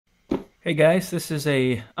Hey guys, this is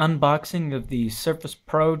a unboxing of the Surface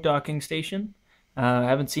Pro docking station. I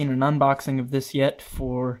haven't seen an unboxing of this yet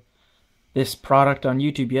for this product on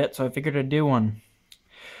YouTube yet, so I figured I'd do one.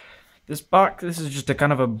 This is just a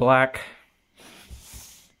kind of a black,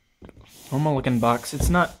 normal looking box. It's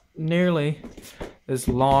not nearly as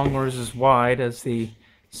long or as wide as the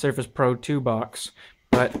Surface Pro 2 box,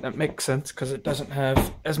 but that makes sense because it doesn't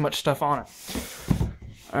have as much stuff on it.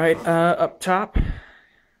 Alright, up top,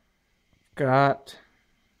 got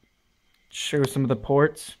show some of the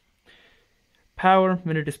ports. Power,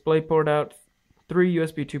 mini display port out, 3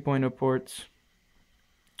 USB 2.0 ports.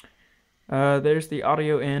 There's the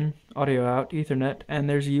audio in, audio out, Ethernet, and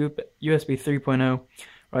there's a USB 3.0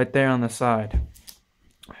 right there on the side.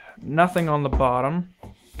 Nothing on the bottom.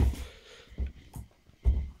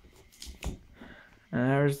 And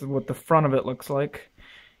there's what the front of it looks like.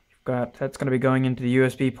 You've got that's going to be going into the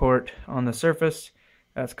USB port on the Surface.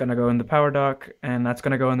 That's going to go in the power dock, and that's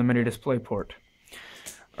going to go in the mini display port.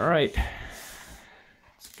 Alright,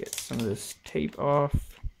 let's get some of this tape off.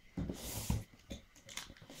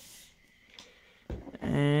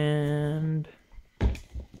 And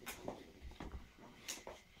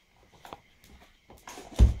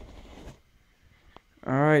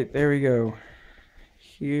alright, there we go.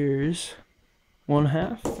 Here's one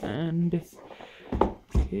half, and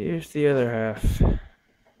here's the other half.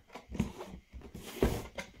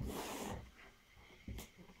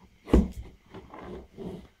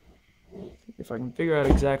 If I can figure out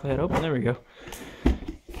exactly how to open, there we go.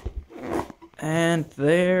 And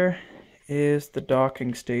there is the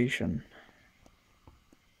docking station.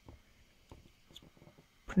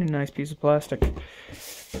 Pretty nice piece of plastic.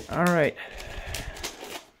 Alright.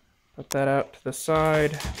 Put that out to the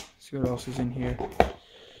side. See what else is in here.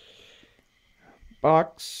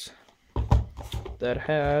 Box that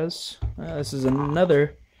has, this is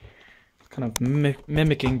another kind of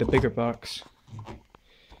mimicking the bigger box.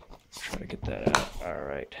 Let's try to get that out.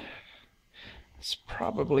 Alright. It's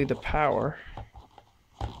probably the power.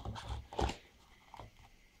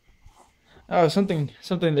 Oh, something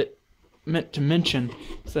that meant to mention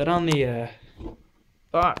is that on the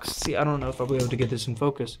box, see, I don't know if I'll be able to get this in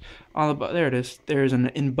focus. On the there it is. There's an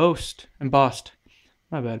embossed,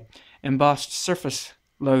 my bad, embossed Surface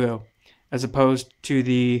logo, as opposed to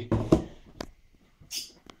the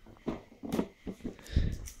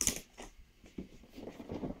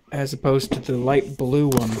light blue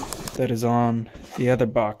one that is on the other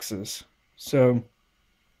boxes. So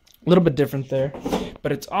a little bit different there,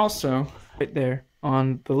 but it's also right there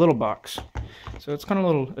on the little box. So it's kind of a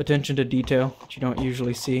little attention to detail that you don't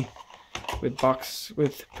usually see with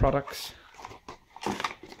products,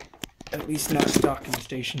 at least not docking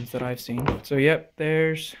stations that I've seen. So yep,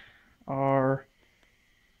 there's our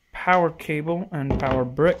power cable and power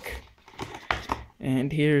brick,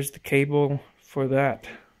 and here's the cable for that.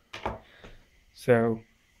 So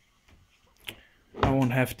I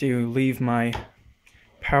won't have to leave my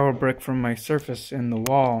power brick from my Surface in the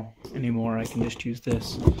wall anymore. I can just use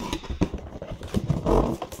this.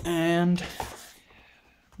 And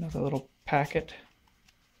another little packet.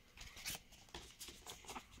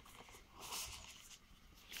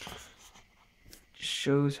 Just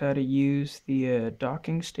shows how to use the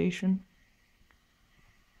docking station.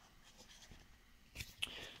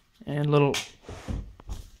 And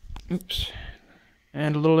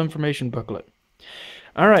and a little information booklet.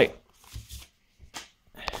 Alright.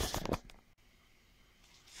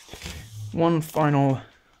 One final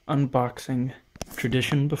unboxing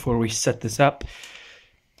tradition before we set this up.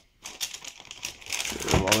 Get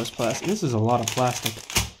rid of all this plastic. This is a lot of plastic.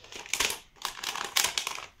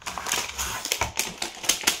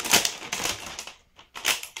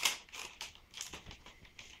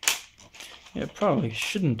 Yeah, probably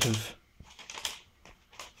shouldn't have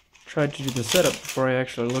tried to do the setup before I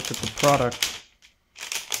actually looked at the product.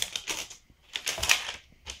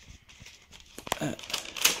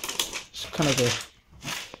 It's kind of a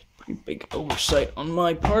pretty big oversight on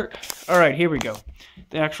my part. Alright, here we go.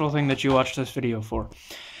 The actual thing that you watched this video for.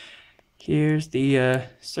 Here's the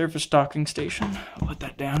Surface docking station. I'll put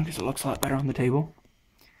that down because it looks a lot better on the table.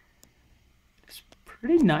 It's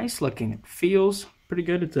pretty nice looking. It feels pretty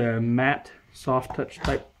good. It's a matte, soft touch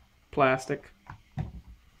type plastic.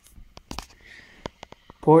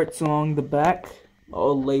 Ports along the back,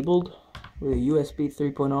 all labeled with a USB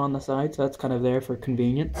 3.0 on the side, so that's kind of there for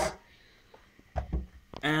convenience.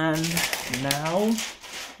 And now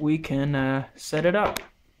we can set it up.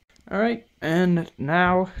 Alright, and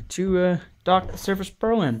now to dock the Surface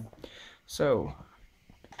Pro in. So,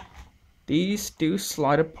 these do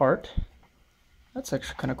slide apart. That's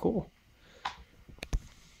actually kind of cool.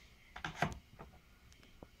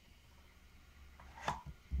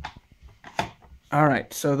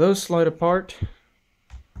 Alright, so those slide apart.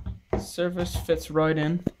 Surface fits right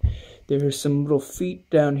in. There's some little feet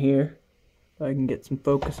down here. I can get some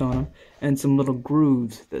focus on them. And some little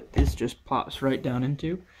grooves that this just pops right down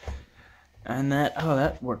into. And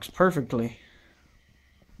that works perfectly.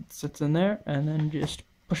 It sits in there and then just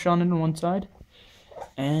push on it on one side.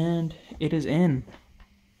 And it is in.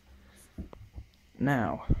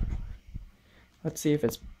 Now, let's see if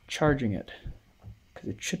it's charging it. Because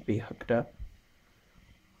it should be hooked up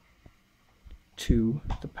to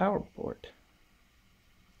the power port.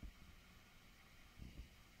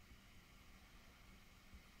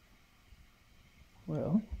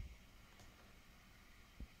 Well,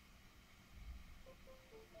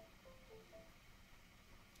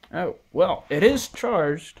 oh, well, it is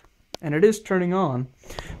charged and it is turning on,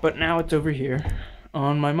 but now it's over here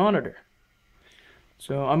on my monitor.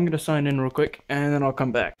 So I'm going to sign in real quick and then I'll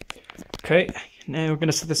come back. Okay, now we're going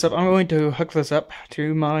to set this up. I'm going to hook this up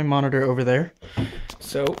to my monitor over there.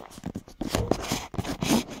 So,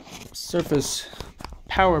 Surface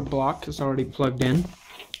power block is already plugged in.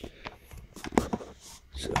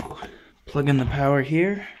 So, plug in the power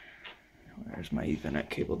here. Where's my Ethernet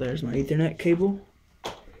cable? There's my Ethernet cable.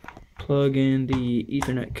 Plug in the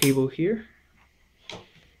Ethernet cable here.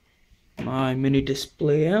 My mini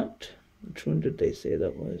display out. Which one did they say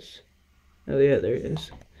that was? Oh yeah, there it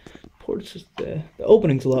is. Port's just the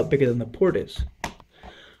opening's a lot bigger than the port is.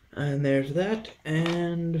 And there's that.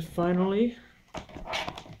 And finally,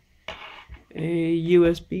 a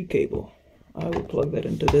USB cable. I will plug that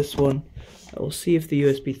into this one. I will see if the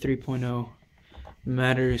USB 3.0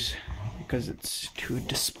 matters because it's to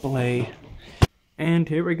display. And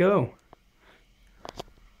here we go.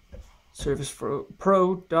 Surface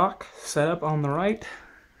Pro dock set up on the right.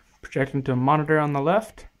 Projecting to a monitor on the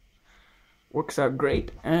left. Works out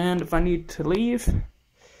great. And if I need to leave,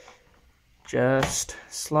 just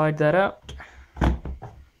slide that out.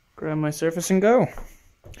 Grab my Surface and go.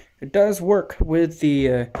 It does work with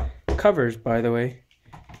the covers, by the way.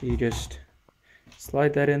 You just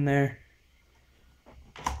slide that in there,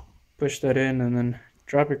 push that in, and then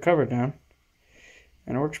drop your cover down.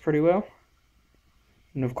 And it works pretty well.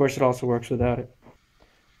 And of course it also works without it.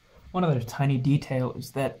 One other tiny detail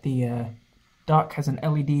is that the dock has an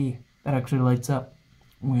LED that actually lights up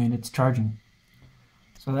when it's charging.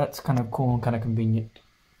 So that's kind of cool and kind of convenient.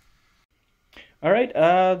 Alright,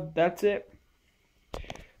 that's it.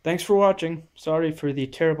 Thanks for watching. Sorry for the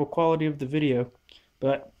terrible quality of the video,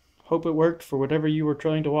 but hope it worked for whatever you were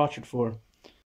trying to watch it for.